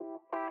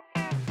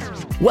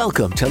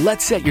Welcome to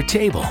Let's Set Your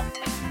Table,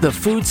 the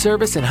food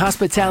service and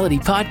hospitality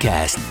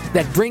podcast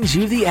that brings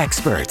you the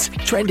experts,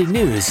 trending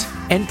news,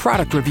 and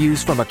product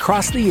reviews from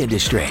across the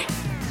industry.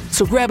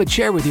 So grab a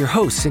chair with your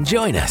hosts and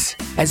join us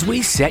as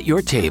we set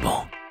your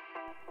table.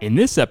 In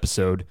this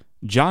episode,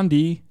 John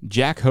D.,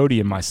 Jack Hode,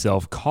 and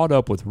myself caught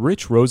up with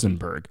Rich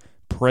Rosenberg,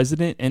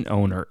 president and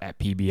owner at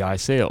PBI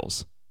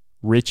Sales.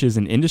 Rich is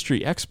an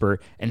industry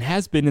expert and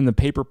has been in the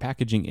paper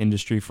packaging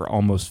industry for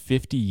almost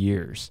 50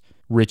 years.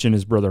 Rich and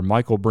his brother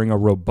Michael bring a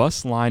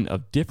robust line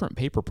of different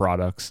paper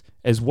products,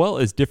 as well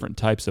as different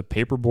types of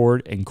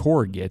paperboard and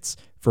corrugates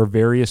for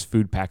various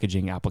food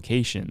packaging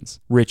applications.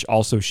 Rich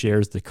also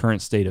shares the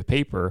current state of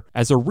paper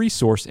as a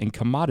resource and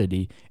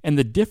commodity and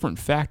the different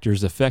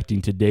factors affecting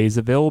today's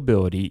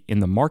availability in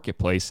the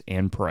marketplace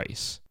and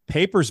price.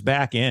 Paper's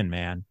back in,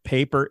 man.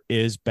 Paper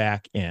is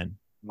back in.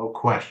 No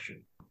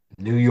question.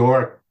 New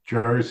York,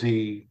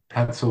 Jersey,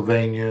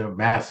 Pennsylvania,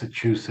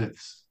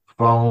 Massachusetts,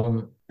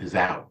 foam is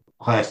out.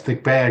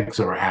 Plastic bags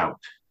are out.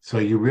 So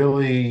you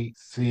really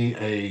see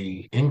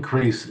a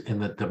increase in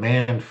the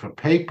demand for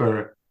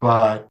paper,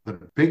 but the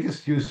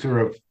biggest user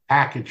of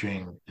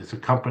packaging is a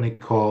company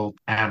called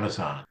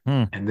Amazon,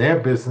 and their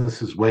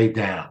business is way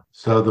down.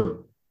 So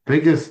the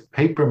biggest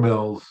paper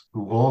mills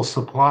who all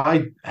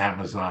supplied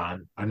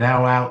Amazon are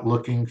now out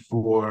looking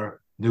for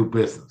new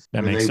business.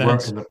 That makes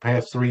sense. sense. In the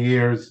past 3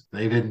 years,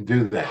 they didn't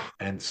do that.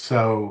 And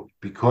so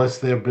because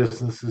their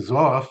business is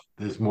off,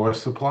 there's more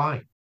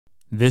supply.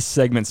 This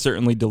segment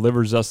certainly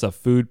delivers us a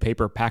food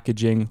paper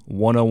packaging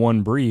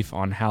 101 brief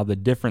on how the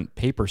different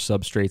paper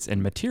substrates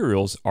and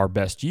materials are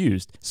best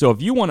used. So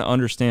if you want to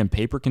understand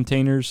paper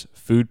containers,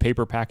 food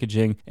paper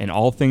packaging, and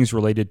all things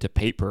related to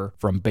paper,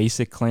 from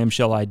basic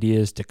clamshell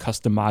ideas to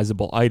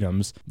customizable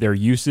items, their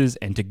uses,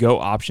 and to-go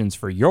options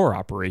for your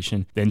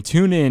operation, then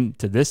tune in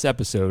to this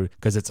episode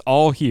because it's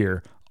all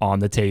here on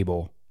the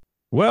table.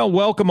 Well,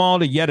 welcome all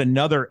to yet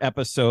another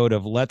episode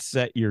of Let's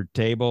Set Your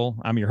Table.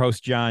 I'm your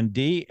host, John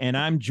D., and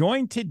I'm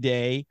joined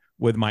today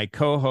with my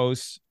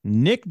co-hosts,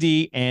 Nick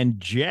D. and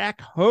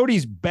Jack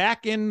Hode's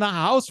back in the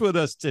house with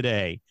us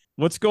today.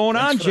 What's going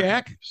on,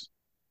 Jack?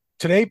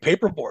 Today,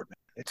 paperboard.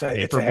 It's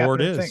a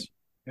Paperboard thing.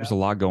 There's a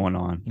lot going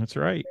on. That's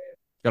right.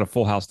 Got a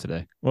full house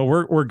today. Well,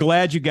 we're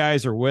glad you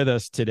guys are with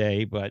us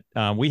today, but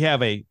we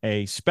have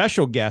a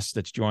special guest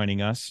that's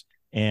joining us.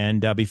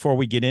 And before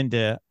we get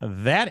into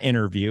that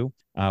interview,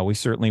 we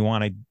certainly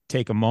want to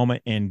take a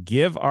moment and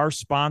give our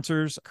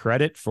sponsors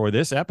credit for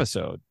this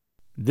episode.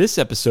 This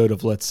episode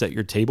of Let's Set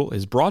Your Table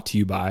is brought to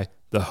you by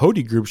the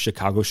Hode Group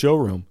Chicago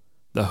Showroom.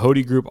 The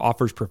Hode Group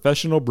offers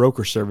professional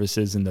broker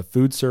services in the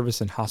food service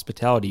and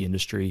hospitality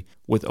industry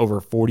with over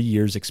 40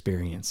 years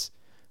experience.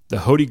 The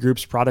Hode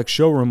Group's product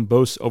showroom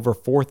boasts over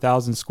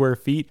 4,000 square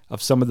feet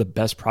of some of the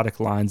best product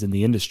lines in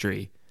the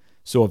industry.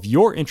 So if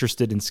you're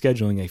interested in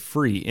scheduling a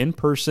free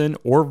in-person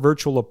or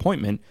virtual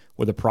appointment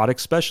with a product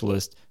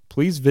specialist,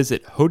 please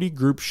visit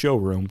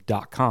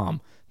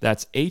hodegroupshowroom.com.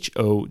 That's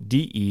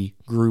HODE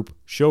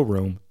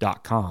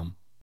groupshowroom.com.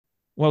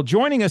 Well,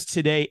 joining us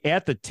today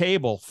at the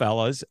table,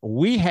 fellas,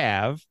 we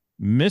have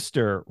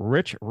Mr.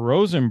 Rich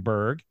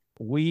Rosenberg.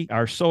 We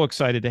are so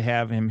excited to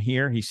have him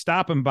here. He's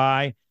stopping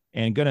by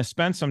and going to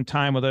spend some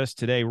time with us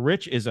today.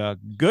 Rich is a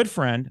good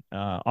friend,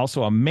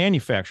 also a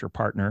manufacturer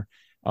partner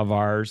of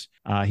ours.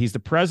 He's the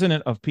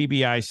president of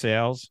PBI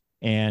Sales,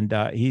 and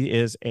he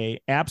is an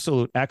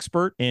absolute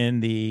expert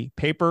in the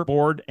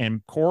paperboard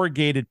and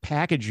corrugated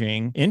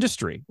packaging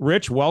industry.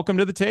 Rich, welcome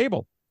to the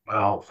table.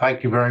 Well,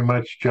 thank you very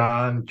much,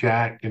 John,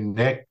 Jack, and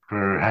Nick,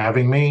 for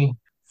having me.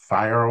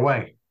 Fire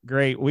away.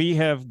 Great. We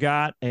have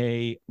got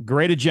a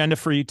great agenda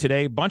for you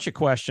today. A bunch of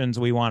questions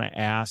we want to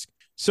ask.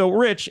 So,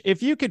 Rich,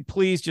 if you could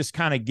please just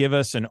kind of give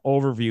us an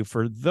overview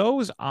for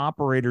those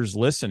operators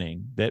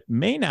listening that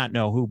may not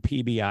know who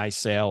PBI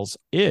Sales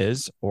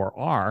is or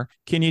are,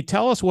 can you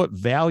tell us what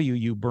value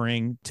you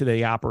bring to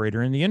the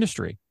operator in the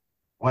industry?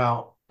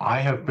 Well, I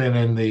have been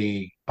in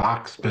the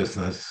box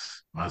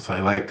business, as I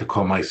like to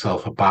call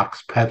myself, a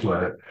box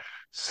peddler,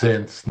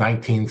 since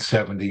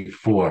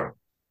 1974.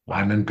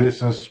 I'm in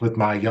business with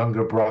my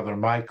younger brother,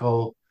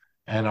 Michael,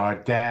 and our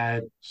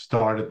dad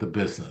started the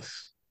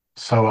business.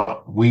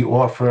 So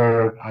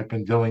I've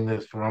been doing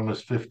this for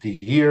almost 50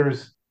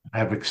 years. I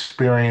have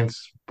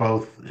experience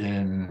both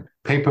in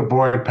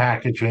paperboard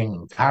packaging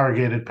and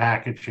corrugated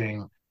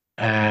packaging,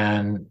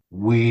 and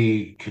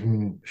we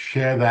can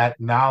share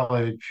that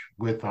knowledge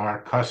with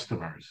our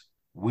customers.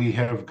 We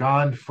have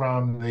gone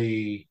from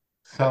the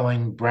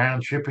selling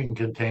brown shipping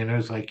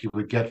containers like you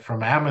would get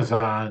from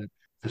Amazon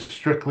to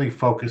strictly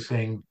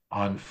focusing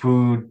on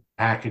food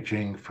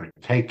packaging for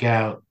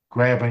takeout,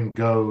 grab and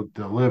go,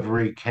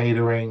 delivery,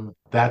 catering.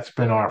 That's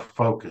been our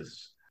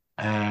focus.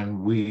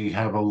 And we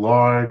have a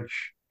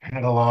large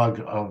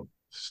catalog of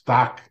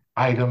stock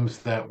items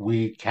that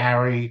we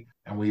carry,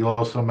 and we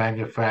also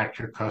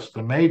manufacture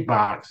custom-made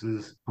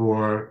boxes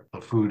for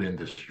the food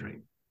industry.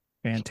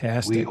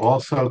 Fantastic.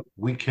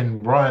 We can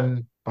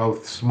run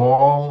both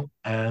small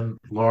and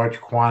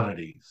large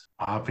quantities.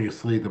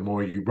 Obviously, the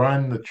more you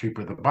run, the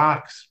cheaper the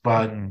box,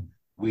 but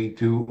we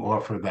do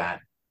offer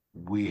that.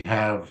 We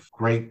have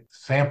great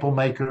sample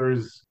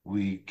makers.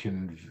 We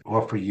can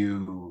offer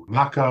you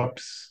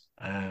mock-ups,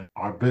 and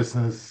our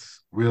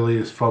business really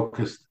is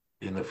focused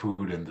in the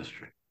food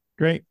industry.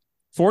 Great.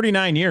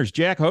 49 years.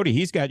 Jack Hody,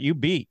 he's got you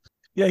beat.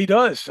 Yeah, he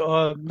does.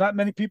 Not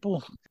many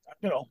people,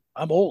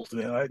 I'm old.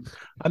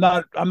 I'm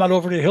not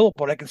over the hill,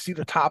 but I can see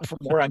the top from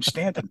where I'm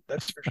standing.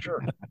 That's for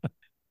sure.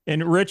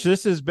 And Rich,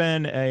 this has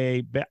been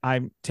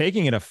I'm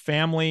taking it a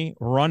family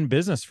run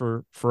business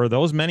for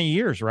those many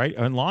years, right?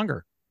 And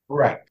longer.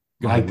 Correct.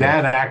 My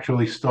dad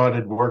actually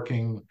started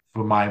working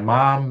for my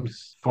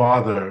mom's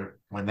father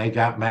when they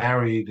got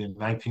married in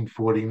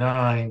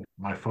 1949.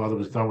 My father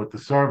was done with the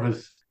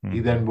service.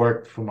 He then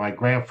worked for my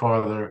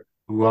grandfather,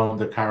 who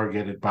owned a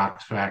corrugated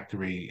box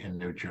factory in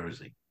New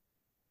Jersey.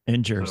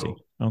 In Jersey.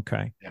 So,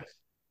 okay. Yes.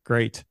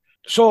 Great.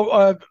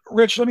 So,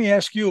 Rich, let me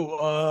ask you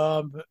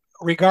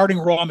regarding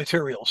raw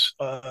materials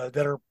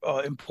that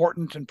are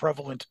important and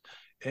prevalent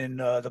in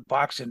the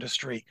box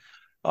industry.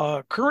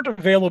 Current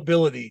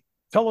availability.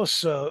 Tell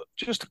us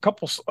just a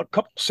couple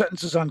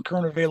sentences on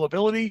current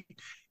availability,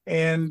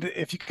 and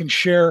if you can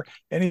share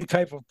any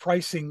type of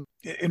pricing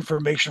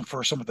information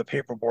for some of the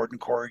paperboard and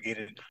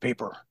corrugated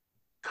paper.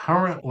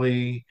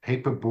 Currently,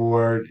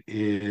 paperboard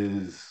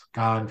is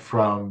gone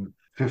from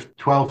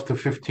 12 to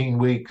 15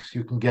 weeks.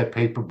 You can get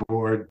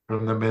paperboard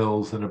from the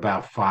mills in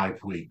about 5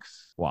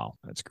 weeks. Wow,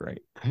 that's great.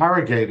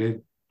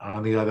 Corrugated,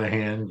 on the other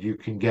hand, you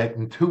can get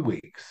in 2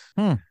 weeks.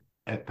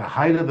 At the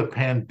height of the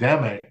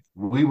pandemic,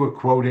 we were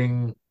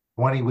quoting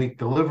 20-week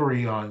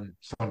delivery on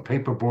some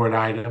paperboard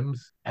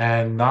items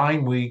and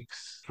 9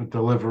 weeks for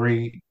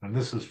delivery, and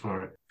this is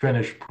for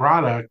finished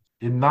product,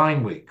 in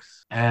 9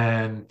 weeks.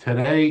 And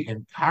today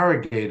in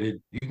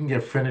corrugated, you can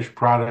get finished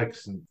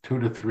products in 2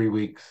 to 3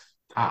 weeks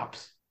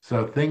tops.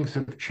 So things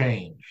have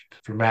changed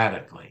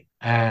dramatically.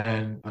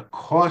 And the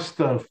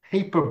cost of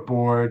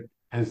paperboard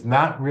has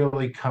not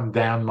really come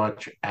down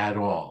much at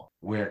all,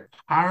 where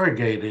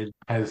corrugated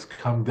has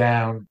come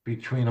down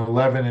between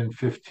 11 and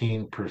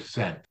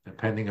 15%,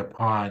 depending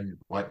upon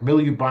what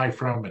mill you buy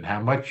from and how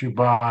much you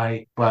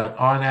buy. But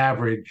on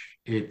average,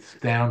 it's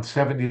down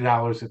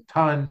 $70 a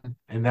ton,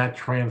 and that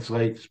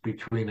translates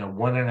between a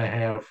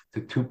 1.5%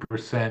 to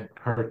 2%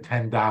 per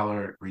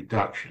 $10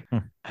 reduction.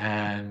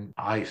 And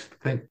I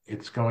think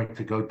it's going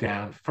to go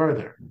down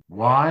further.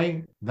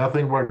 Why?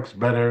 Nothing works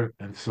better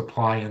than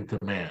supply and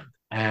demand.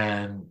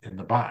 And in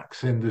the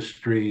box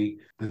industry,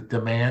 the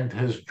demand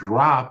has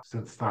dropped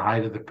since the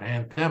height of the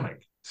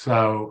pandemic.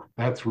 So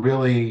that's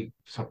really,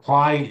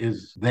 supply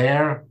is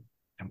there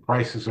and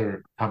prices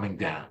are coming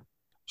down.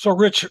 So,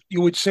 Rich, you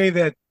would say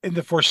that in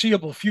the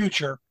foreseeable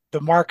future,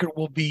 the market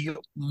will be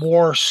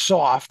more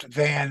soft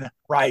than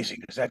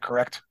rising. Is that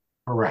correct?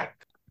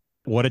 Correct.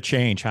 What a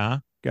change, huh,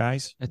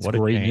 guys? That's what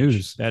great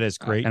news. That is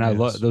great and news. I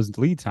love those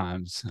lead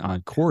times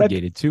on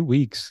corrugated. 2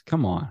 weeks.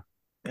 Come on.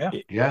 Yeah.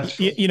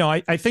 Yes.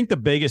 I think the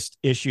biggest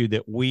issue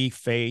that we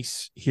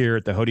face here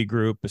at the Hody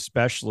Group,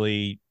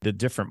 especially the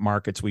different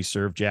markets we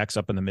serve, Jack's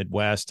up in the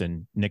Midwest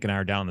and Nick and I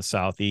are down in the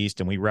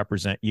Southeast, and we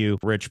represent you,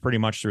 Rich, pretty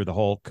much through the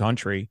whole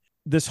country.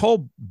 This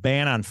whole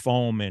ban on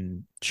foam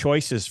and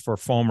choices for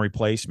foam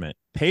replacement,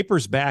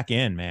 paper's back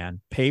in,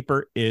 man.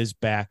 Paper is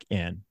back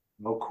in.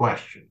 No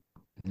question.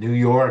 New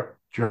York,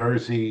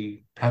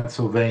 Jersey,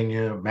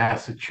 Pennsylvania,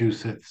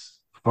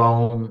 Massachusetts,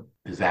 foam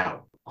is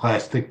out.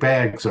 Plastic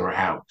bags are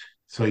out.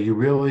 So you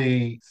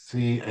really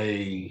see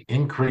a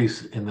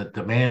increase in the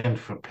demand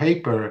for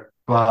paper,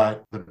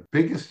 but the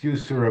biggest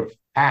user of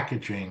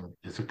packaging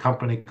is a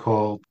company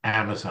called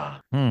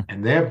Amazon,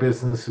 and their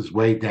business is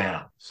way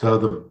down. So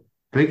the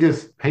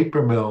biggest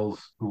paper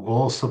mills who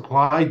all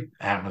supplied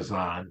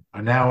Amazon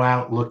are now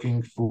out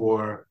looking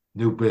for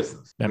new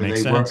business. That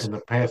makes sense. sense. In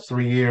the past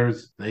 3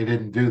 years, they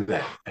didn't do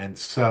that. And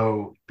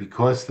so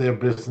because their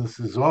business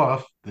is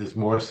off, there's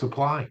more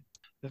supply.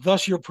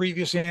 Thus, your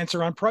previous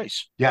answer on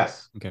price.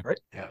 Yes. Okay. Right.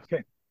 Yeah.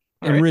 Okay.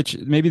 And right. Rich,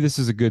 maybe this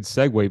is a good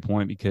segue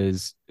point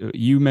because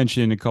you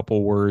mentioned a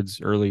couple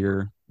words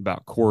earlier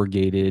about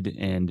corrugated,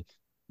 and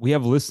we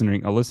have a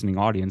listening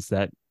audience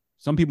that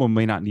some people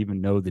may not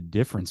even know the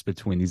difference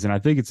between these. And I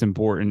think it's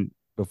important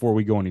before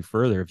we go any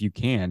further, if you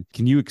can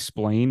you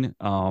explain,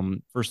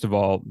 first of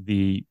all,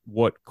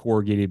 what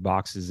corrugated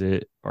boxes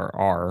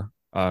are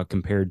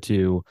compared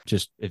to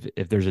just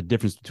if there's a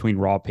difference between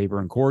raw paper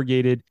and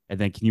corrugated, and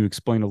then can you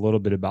explain a little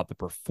bit about the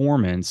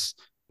performance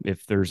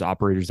if there's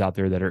operators out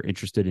there that are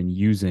interested in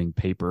using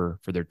paper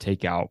for their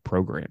takeout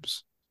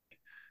programs?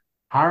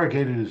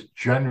 Corrugated is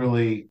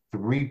generally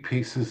 3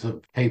 pieces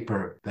of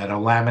paper that are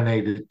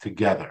laminated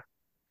together.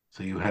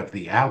 So you have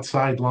the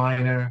outside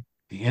liner,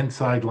 the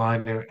inside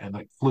liner, and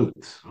the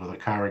flutes or the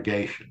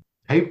corrugation.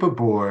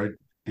 Paperboard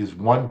is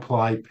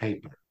 1-ply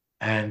paper.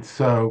 And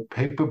so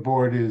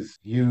paperboard is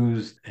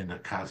used in the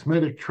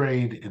cosmetic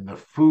trade, in the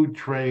food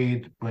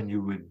trade, when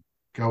you would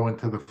go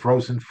into the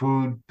frozen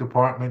food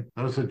department.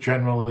 Those are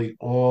generally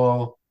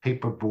all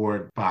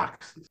paperboard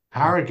boxes.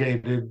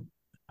 Corrugated,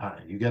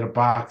 you get a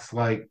box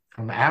like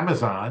from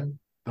Amazon,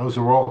 those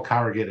are all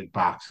corrugated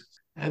boxes.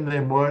 and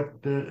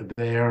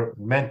they're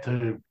meant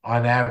to,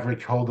 on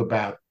average, hold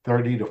about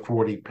 30 to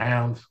 40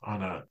 pounds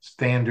on a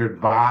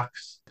standard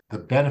box. The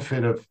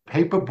benefit of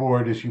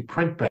paperboard is you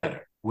print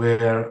better,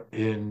 where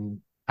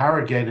in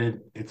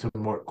corrugated, it's a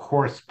more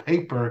coarse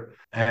paper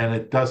and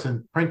it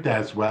doesn't print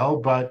as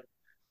well, but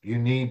you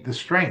need the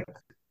strength.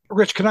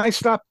 Rich, can I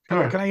stop?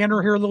 Sure. Can I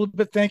enter here a little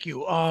bit? Thank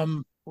you.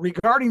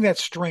 Regarding that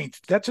strength,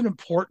 that's an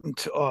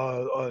important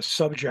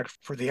subject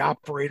for the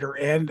operator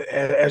and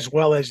as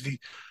well as the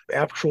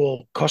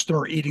actual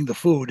customer eating the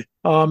food.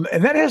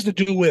 And that has to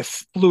do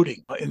with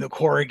fluting in the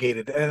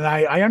corrugated. And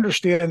I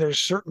understand there's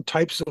certain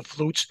types of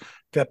flutes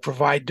that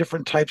provide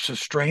different types of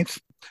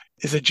strength.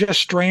 Is it just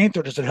strength,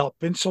 or does it help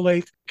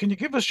insulate? Can you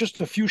give us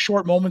just a few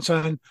short moments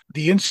on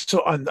the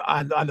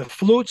on the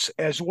flutes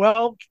as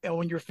well? And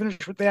when you're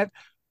finished with that,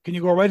 can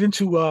you go right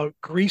into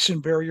grease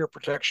and barrier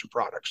protection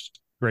products?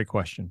 Great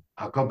question.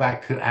 I'll go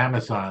back to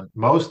Amazon.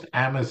 Most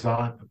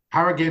Amazon,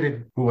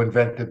 Corrugated, who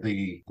invented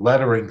the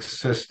lettering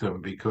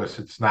system because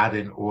it's not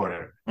in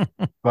order.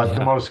 But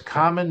the most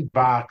common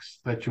box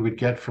that you would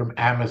get from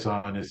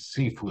Amazon is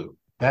C-Flute.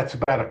 That's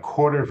about a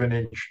quarter of an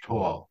inch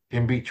tall,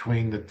 in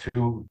between the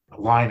two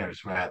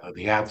liners, rather,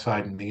 the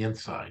outside and the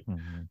inside.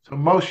 Mm-hmm. So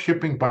most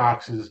shipping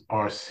boxes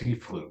are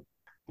C-Flute.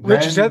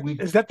 Rich, is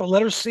that the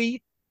letter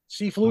C?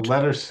 C-Flute?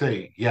 Letter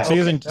C, yes.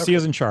 C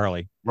as in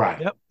Charlie.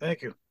 Right. Yep,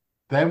 thank you.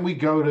 Then we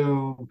go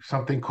to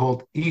something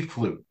called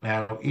E-Flute.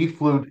 Now,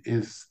 E-Flute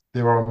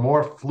there are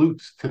more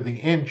flutes to the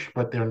inch,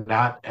 but they're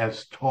not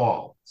as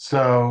tall.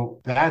 So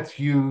that's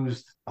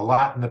used a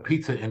lot in the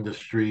pizza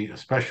industry,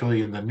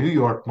 especially in the New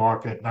York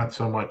market, not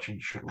so much in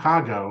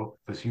Chicago,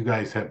 because you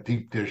guys have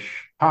deep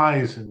dish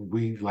pies and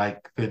we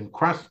like thin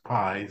crust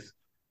pies,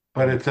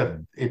 but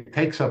it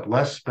takes up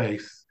less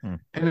space and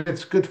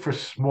it's good for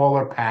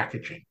smaller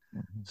packaging.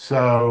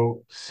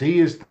 So C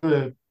is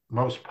the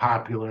most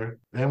popular.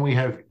 Then we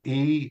have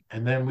E,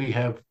 and then we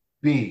have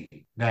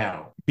B.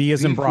 Now, B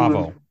is in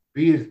Bravo.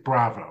 B is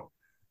Bravo.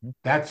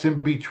 That's in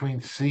between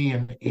C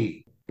and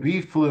E. B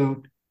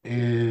flute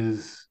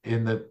is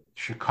in the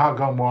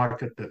Chicago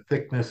market the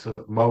thickness of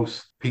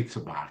most pizza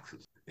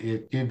boxes.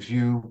 It gives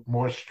you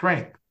more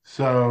strength.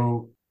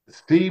 So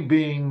C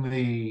being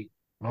the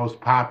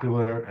most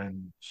popular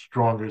and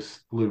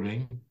strongest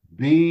fluting,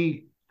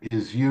 B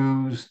is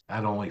used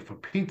not only for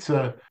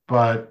pizza,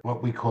 but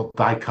what we call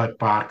die-cut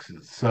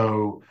boxes.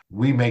 So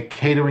we make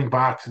catering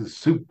boxes,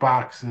 soup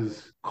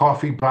boxes,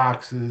 coffee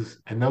boxes,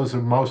 and those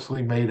are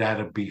mostly made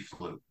out of B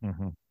flute.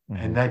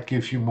 And that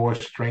gives you more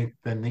strength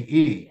than the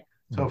E.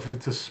 So if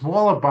it's a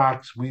smaller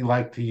box, we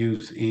like to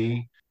use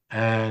E,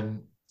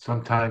 and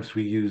sometimes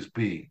we use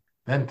B.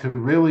 Then to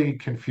really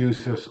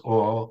confuse us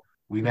all,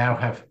 we now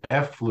have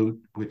F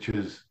flute, which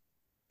is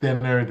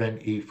thinner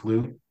than E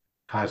flute,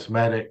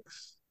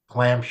 cosmetics,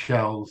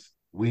 clamshells.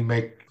 We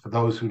make, for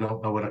those who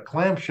don't know what a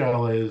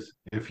clamshell is,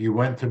 if you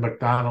went to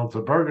McDonald's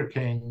or Burger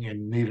King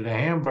and needed a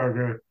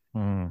hamburger,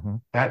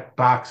 that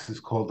box is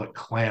called a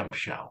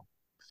clamshell.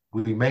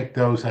 We make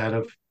those out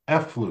of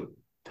F flute.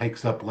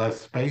 Takes up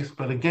less space,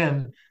 but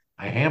again,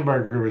 a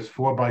hamburger is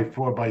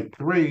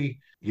 4x4x3.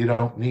 You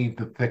don't need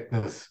the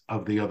thickness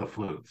of the other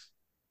flutes.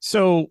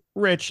 So,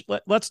 Rich,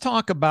 let's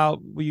talk about,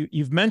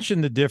 you've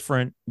mentioned the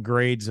different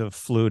grades of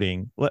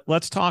fluting.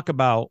 Let's talk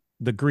about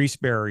the grease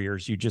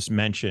barriers you just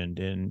mentioned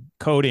and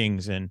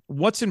coatings and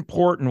what's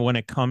important when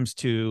it comes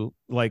to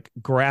like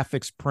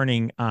graphics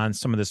printing on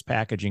some of this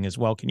packaging as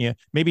well. Can you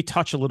maybe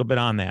touch a little bit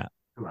on that?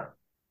 Sure.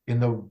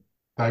 In the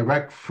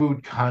direct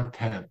food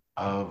content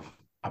of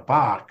a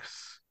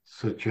box,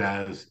 such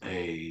as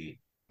a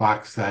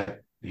box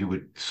that you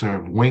would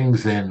serve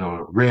wings in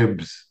or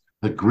ribs,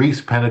 the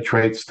grease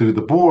penetrates through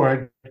the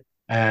board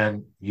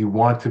and you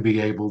want to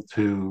be able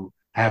to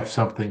have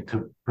something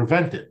to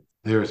prevent it.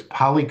 There's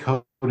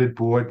poly-coated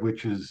board,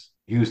 which is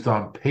used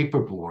on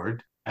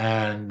paperboard,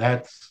 and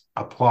that's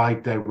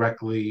applied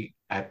directly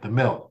at the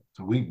mill.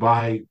 So we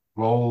buy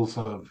rolls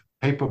of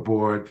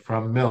paperboard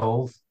from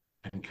mills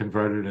and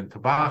convert it into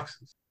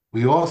boxes.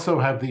 We also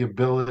have the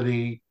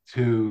ability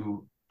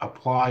to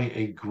apply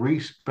a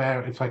grease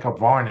barrier. It's like a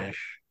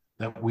varnish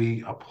that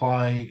we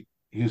apply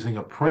using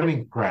a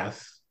printing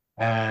press,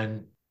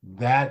 and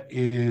that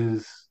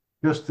is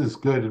just as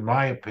good, in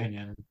my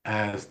opinion,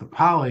 as the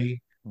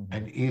poly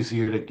and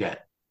easier to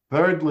get.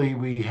 Thirdly,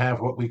 we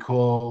have what we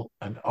call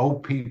an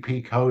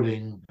OPP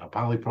coating, a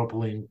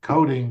polypropylene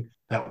coating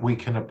that we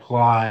can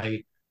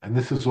apply, and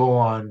this is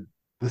on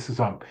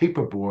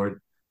paperboard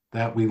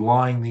that we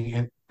line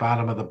the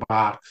bottom of the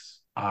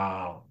box.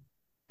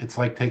 It's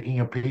like taking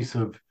a piece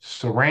of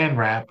saran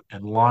wrap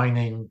and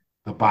lining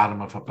the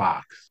bottom of a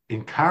box.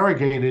 In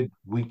corrugated,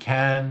 we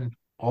can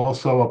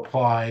also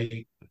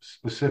apply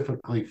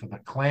specifically for the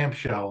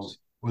clamshells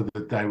with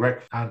the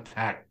direct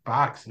contact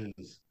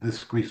boxes,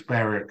 this grease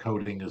barrier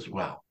coating as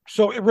well.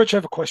 So, Rich, I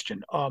have a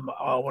question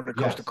when it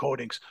comes to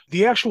coatings.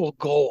 The actual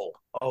goal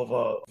of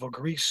a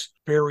grease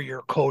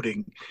barrier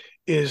coating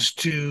is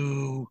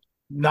to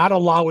not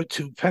allow it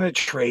to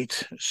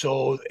penetrate,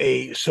 so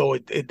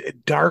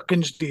it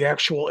darkens the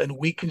actual and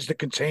weakens the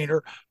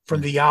container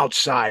from the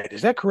outside.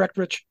 Is that correct,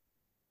 Rich?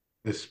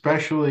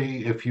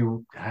 Especially if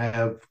you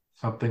have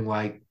something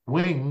like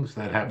wings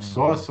that have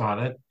sauce on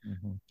it,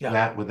 Yeah.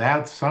 that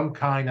without some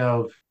kind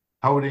of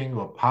coating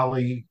or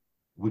poly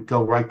would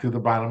go right through the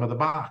bottom of the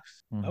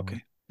box.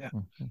 Okay. Yeah.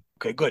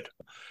 Okay, good.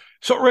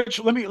 So, Rich,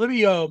 let me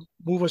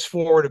move us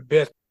forward a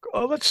bit.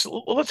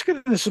 Let's get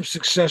into some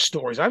success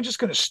stories. I'm just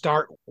going to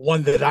start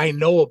one that I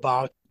know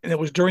about, and it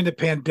was during the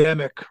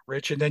pandemic,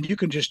 Rich, and then you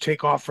can just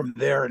take off from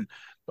there and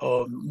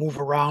move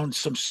around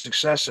some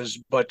successes.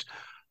 But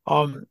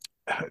um,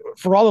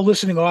 for all the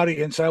listening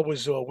audience, I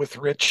was with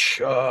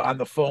Rich on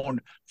the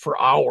phone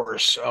for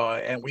hours,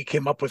 and we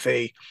came up with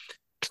a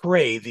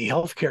tray. The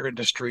healthcare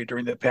industry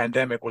during the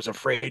pandemic was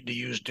afraid to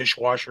use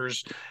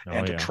dishwashers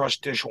and to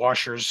trust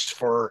dishwashers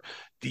for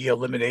the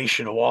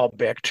elimination of all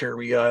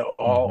bacteria,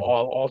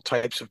 all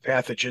types of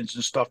pathogens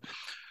and stuff.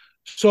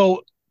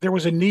 So there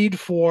was a need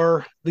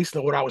for, at least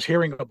what I was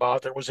hearing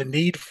about, there was a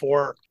need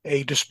for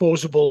a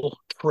disposable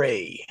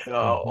tray,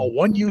 a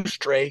one-use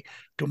tray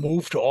to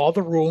move to all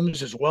the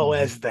rooms as well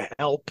as the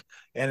help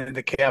and in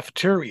the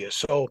cafeteria.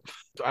 So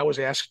I was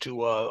asked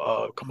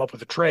to come up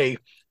with a tray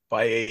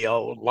by a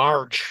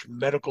large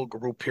medical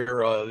group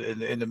here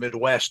in the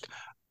Midwest.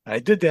 I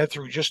did that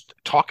through just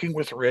talking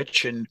with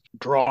Rich and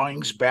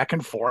drawings back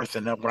and forth.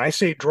 And when I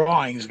say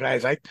drawings,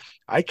 guys,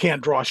 I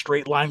can't draw a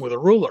straight line with a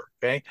ruler.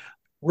 Okay.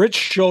 Rich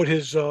showed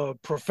his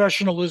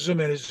professionalism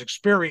and his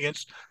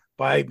experience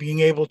by being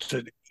able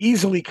to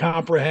easily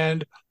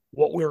comprehend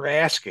what we were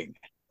asking.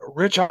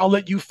 Rich, I'll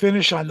let you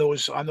finish on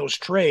those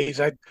trays.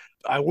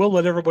 I will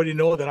let everybody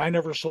know that I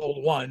never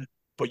sold one,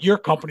 but your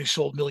company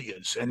sold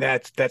millions, and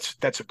that's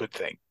a good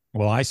thing.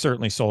 Well, I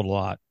certainly sold a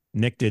lot.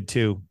 Nick did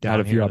too.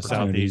 Down here in the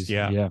Southeast.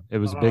 Yeah, it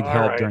was a big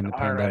help during the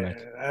pandemic.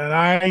 Right. And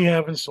I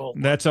haven't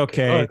sold. That's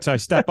okay. So I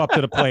step up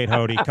to the plate,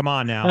 Hody. Come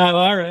on now.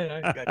 All right,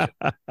 I got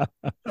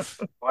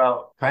you.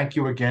 Well, thank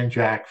you again,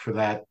 Jack, for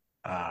that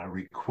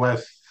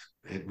request.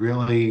 It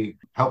really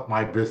helped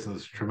my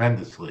business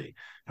tremendously.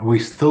 And we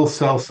still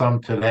sell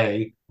some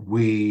today.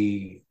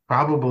 We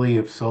probably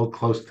have sold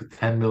close to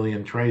 10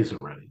 million trays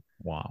already.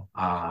 Wow.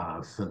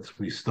 Since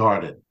we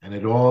started. And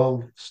it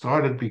all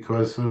started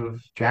because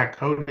of Jack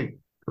Hody.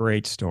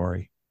 Great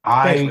story.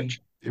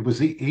 It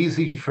was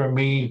easy for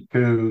me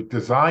to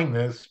design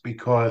this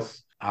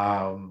because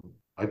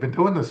I've been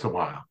doing this a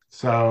while.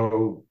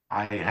 So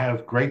I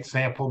have great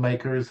sample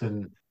makers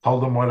and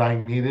told them what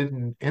I needed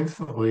and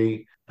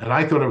instantly, and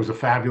I thought it was a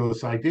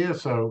fabulous idea.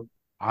 So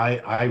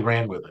I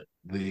ran with it.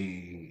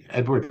 The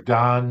Edward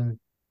Don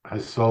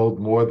has sold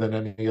more than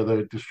any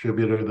other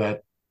distributor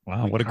that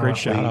wow, what a great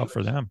shout out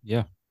for them.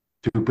 Yeah.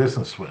 Do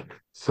business with.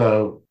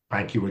 So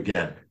thank you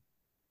again.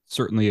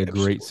 Certainly a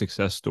great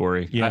success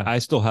story. Yeah. I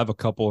still have a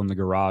couple in the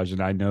garage,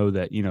 and I know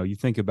that, you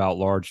think about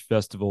large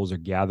festivals or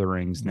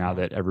gatherings now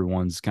that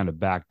everyone's kind of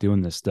back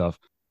doing this stuff.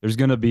 There's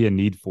going to be a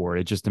need for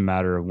it. It's just a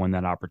matter of when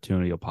that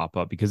opportunity will pop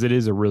up because it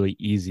is a really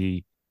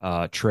easy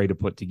tray to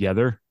put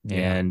together.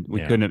 Yeah. And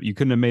you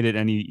couldn't have made it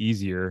any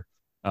easier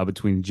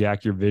between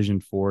Jack, your vision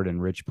for it, and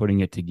Rich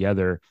putting it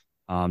together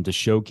to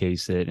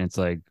showcase it. And it's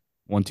like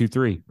 1, 2,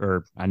 3,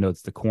 or I know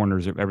it's the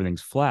corners of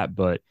everything's flat,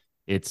 but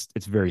it's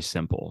very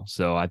simple.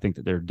 So I think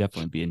that there'd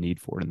definitely be a need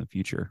for it in the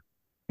future.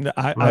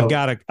 I've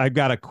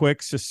got a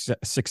quick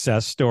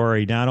success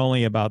story, not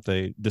only about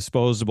the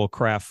disposable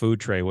craft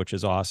food tray, which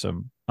is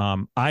awesome.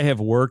 I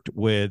have worked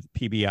with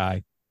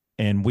PBI,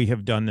 and we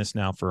have done this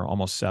now for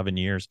almost 7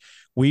 years.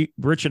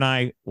 Rich and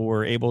I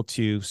were able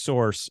to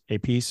source a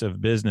piece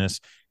of business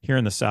here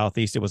in the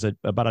Southeast. It was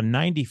about a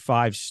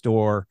 95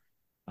 store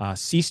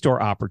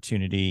C-store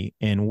opportunity,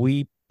 and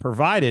we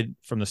provided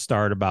from the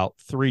start about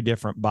 3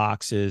 different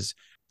boxes.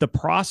 The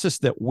process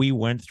that we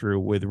went through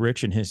with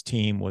Rich and his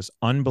team was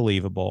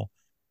unbelievable.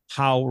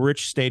 How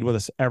Rich stayed with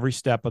us every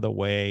step of the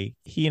way.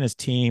 He and his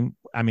team,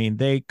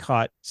 they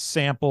cut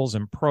samples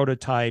and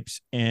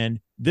prototypes, and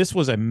this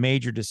was a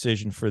major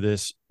decision for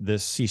this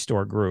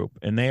C-store group,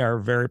 and they are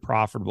a very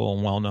profitable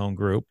and well-known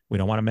group. We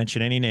don't want to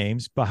mention any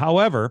names, but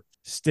however,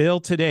 still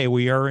today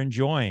we are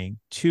enjoying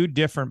 2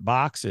 different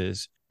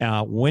boxes,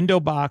 window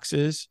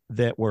boxes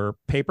that were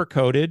paper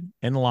coated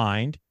and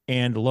lined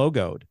and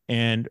logoed.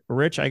 And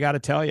Rich, I got to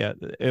tell you,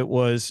 it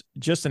was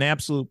just an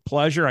absolute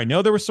pleasure. I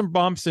know there were some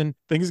bumps and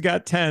things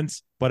got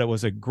tense, but it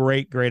was a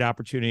great, great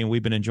opportunity. And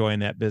we've been enjoying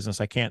that business.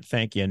 I can't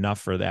thank you enough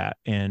for that.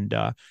 And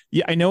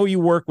I know you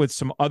work with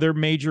some other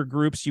major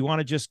groups. You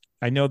want to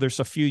I know there's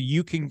a few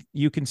you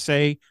can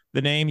say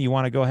the name. You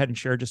want to go ahead and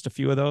share just a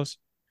few of those?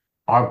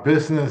 Our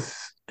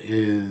business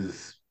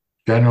is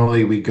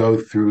generally we go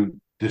through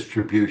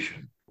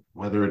distribution,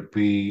 whether it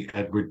be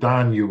Edward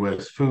Don,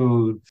 U.S.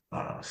 Foods,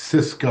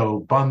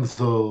 Cisco,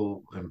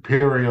 Bunzl,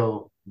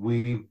 Imperial.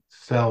 We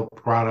sell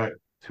product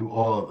to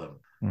all of them.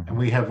 Mm-hmm. And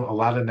we have a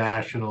lot of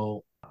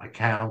national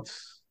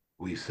accounts.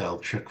 We sell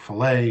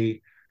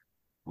Chick-fil-A.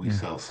 We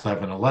sell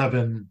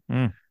 7-Eleven.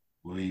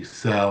 We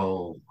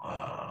sell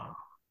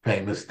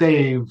Famous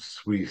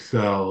Dave's. We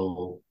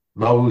sell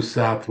Lowe's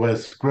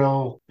Southwest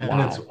Grill, and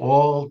Wow. it's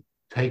all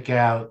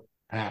takeout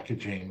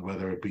packaging,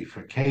 whether it be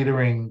for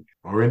catering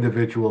or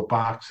individual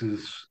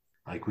boxes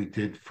like we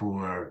did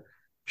for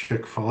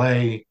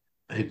Chick-fil-A.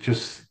 It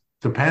just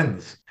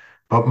depends.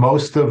 But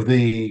most of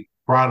the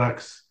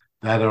products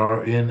that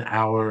are in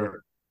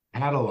our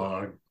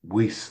catalog,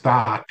 we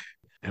stock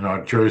in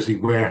our Jersey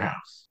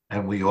warehouse,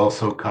 and we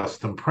also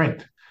custom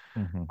print.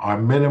 Mhm. Our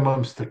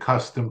minimums to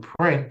custom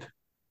print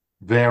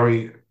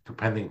vary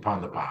depending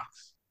upon the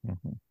box.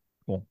 Mhm.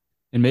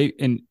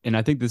 And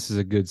I think this is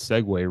a good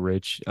segue,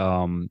 Rich.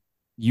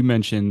 You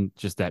mentioned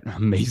just that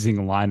amazing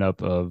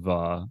lineup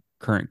of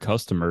current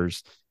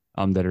customers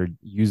that are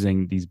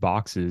using these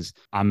boxes.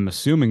 I'm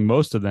assuming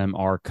most of them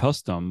are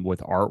custom with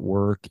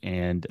artwork,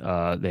 and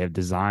they have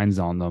designs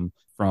on them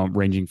from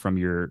ranging from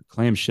your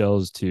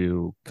clamshells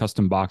to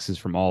custom boxes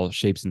from all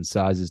shapes and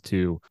sizes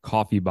to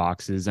coffee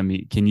boxes. I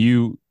mean, can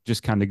you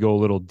just kind of go a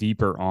little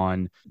deeper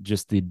on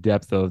just the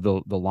depth of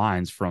the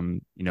lines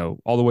from,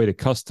 all the way to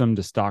custom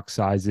to stock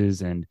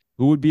sizes, and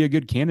who would be a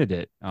good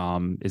candidate?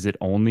 Is it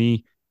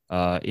only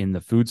in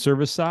the food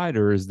service side,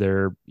 or is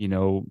there,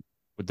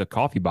 with the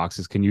coffee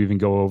boxes, can you even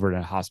go over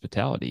to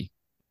hospitality?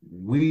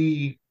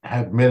 We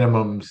have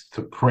minimums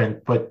to print,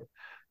 but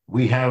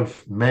we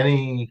have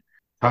many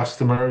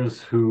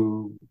customers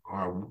who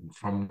are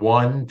from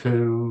 1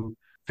 to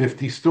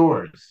 50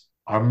 stores.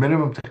 Our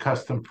minimum to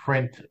custom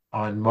print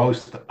on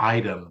most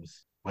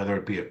items, whether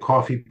it be a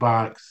coffee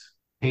box,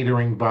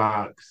 catering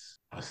box,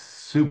 a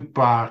soup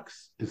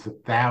box, is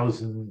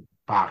 1,000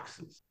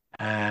 boxes.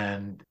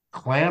 And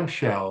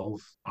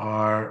clamshells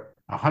are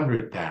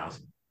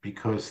 100,000,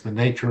 because the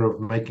nature of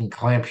making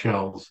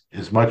clamshells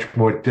is much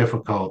more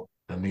difficult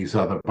than these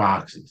other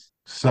boxes.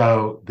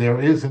 So there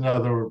is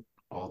another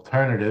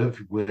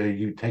alternative where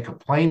you take a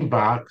plain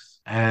box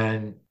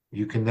and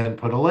you can then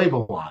put a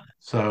label on it.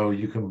 So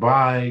you can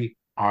buy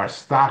our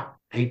stock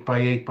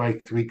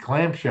 8x8x3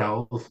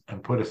 clamshells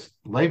and put a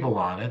label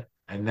on it.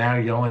 And now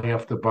you only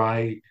have to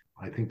buy,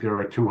 I think there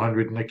are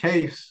 200 in a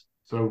case.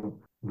 So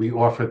we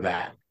offer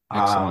that.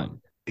 Excellent.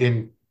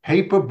 In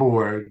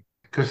paperboard,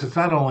 because it's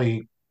not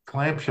only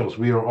clamshells,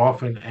 we are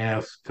often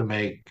asked to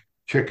make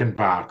chicken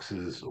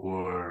boxes,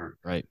 or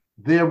Right.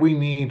 there we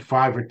need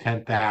 5 or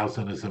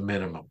 10,000 as a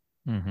minimum.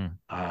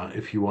 Mm-hmm.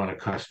 If you want to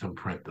custom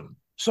print them.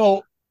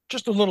 So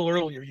just a little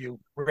earlier, you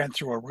ran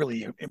through a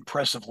really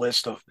impressive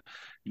list of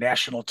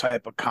national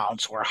type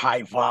accounts where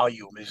high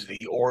volume is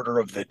the order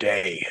of the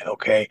day.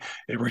 Okay.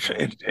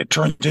 It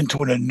turns into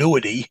an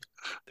annuity.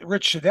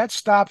 Rich, should that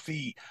stop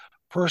the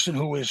person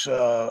who is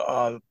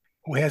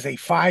who has a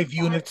 5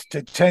 units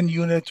to 10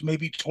 units,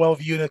 maybe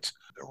 12 units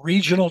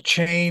regional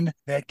chain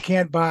that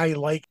can't buy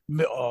like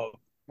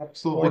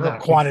Absolutely order not.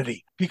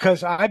 quantity?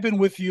 Because I've been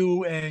with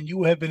you and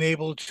you have been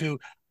able to.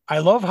 I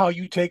love how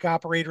you take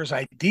operators'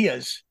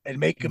 ideas and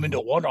make them into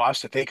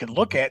one-offs that they can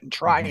look at and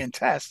try and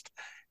test.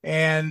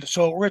 And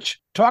so, Rich,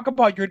 talk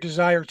about your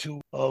desire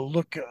to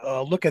look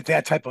at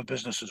that type of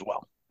business as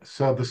well.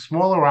 So the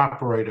smaller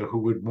operator who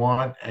would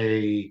want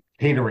a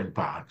catering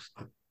box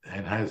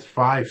and has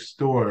 5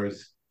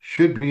 stores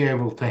should be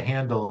able to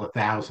handle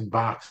 1,000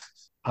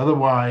 boxes.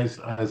 Otherwise,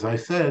 as I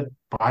said,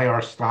 buy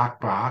our stock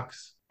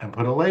box and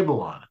put a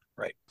label on it.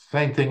 Right.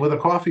 Same thing with a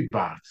coffee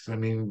box. I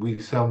mean, we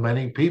sell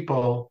many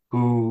people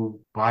who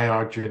buy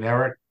our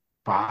generic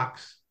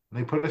box and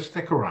they put a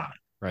sticker on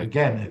it. Right.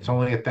 Again, it's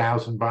only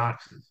 1,000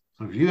 boxes.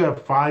 So if you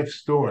have 5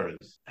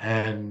 stores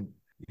and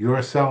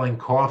you're selling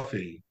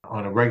coffee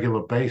on a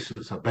regular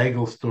basis, a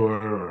bagel store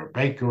or a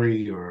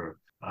bakery or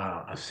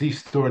a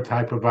C-store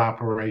type of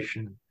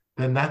operation,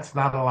 then that's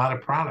not a lot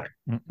of product.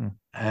 Mm-mm.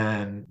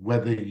 And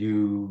whether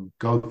you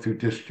go through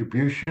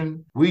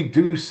distribution, we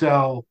do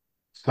sell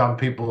some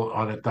people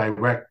on a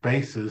direct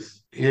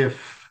basis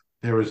if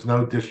there is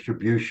no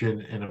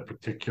distribution in a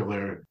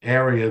particular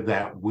area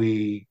that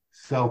we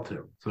sell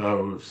to.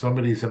 So if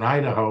somebody's in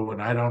Idaho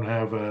and I don't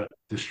have a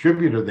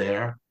distributor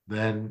there,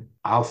 then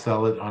I'll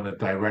sell it on a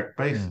direct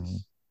basis. Mm-hmm.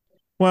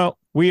 Well,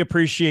 we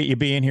appreciate you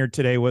being here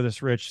today with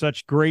us, Rich.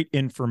 Such great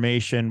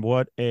information.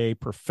 What a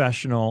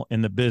professional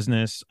in the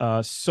business.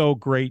 So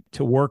great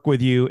to work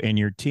with you and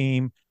your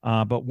team.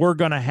 But we're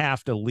going to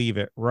have to leave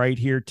it right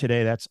here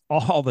today. That's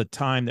all the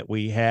time that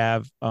we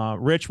have.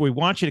 Rich, we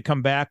want you to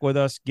come back with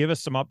us. Give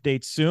us some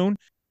updates soon.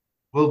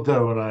 Will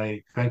do. And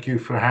I thank you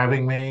for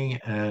having me.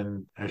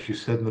 And as you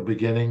said in the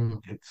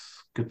beginning,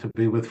 it's good to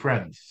be with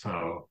friends.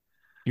 So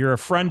you're a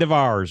friend of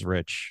ours,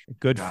 Rich. A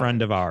good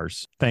friend of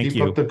ours. Thank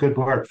you. Keep up the good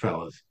work,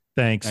 fellas.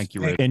 Thanks. Thank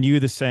you, Rich. And you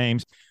the same.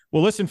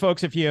 Well, listen,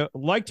 folks, if you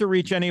like to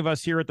reach any of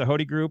us here at the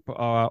Hode Group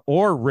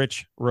or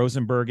Rich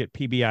Rosenberg at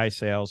PBI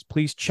Sales,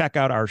 please check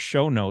out our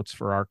show notes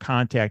for our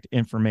contact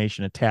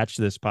information attached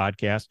to this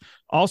podcast.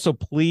 Also,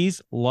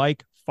 please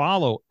like,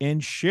 follow,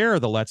 and share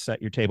the Let's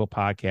Set Your Table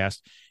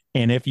podcast.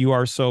 And if you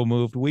are so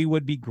moved, we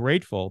would be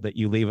grateful that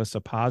you leave us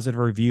a positive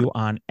review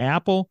on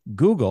Apple,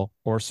 Google,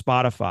 or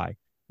Spotify.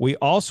 We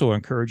also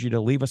encourage you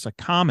to leave us a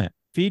comment,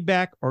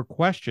 feedback, or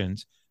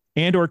questions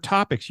and or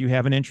topics you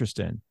have an interest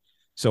in.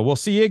 So we'll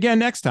see you again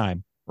next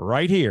time,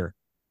 right here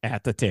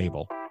at the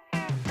table.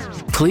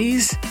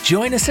 Please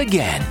join us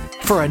again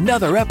for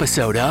another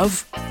episode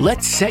of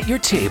Let's Set Your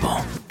Table.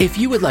 If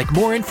you would like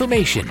more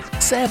information,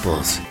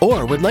 samples,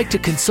 or would like to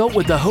consult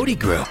with the Hody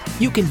Group,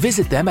 you can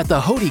visit them at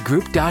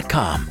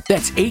thehodegroup.com.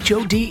 That's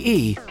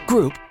HODE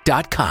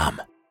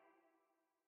group.com.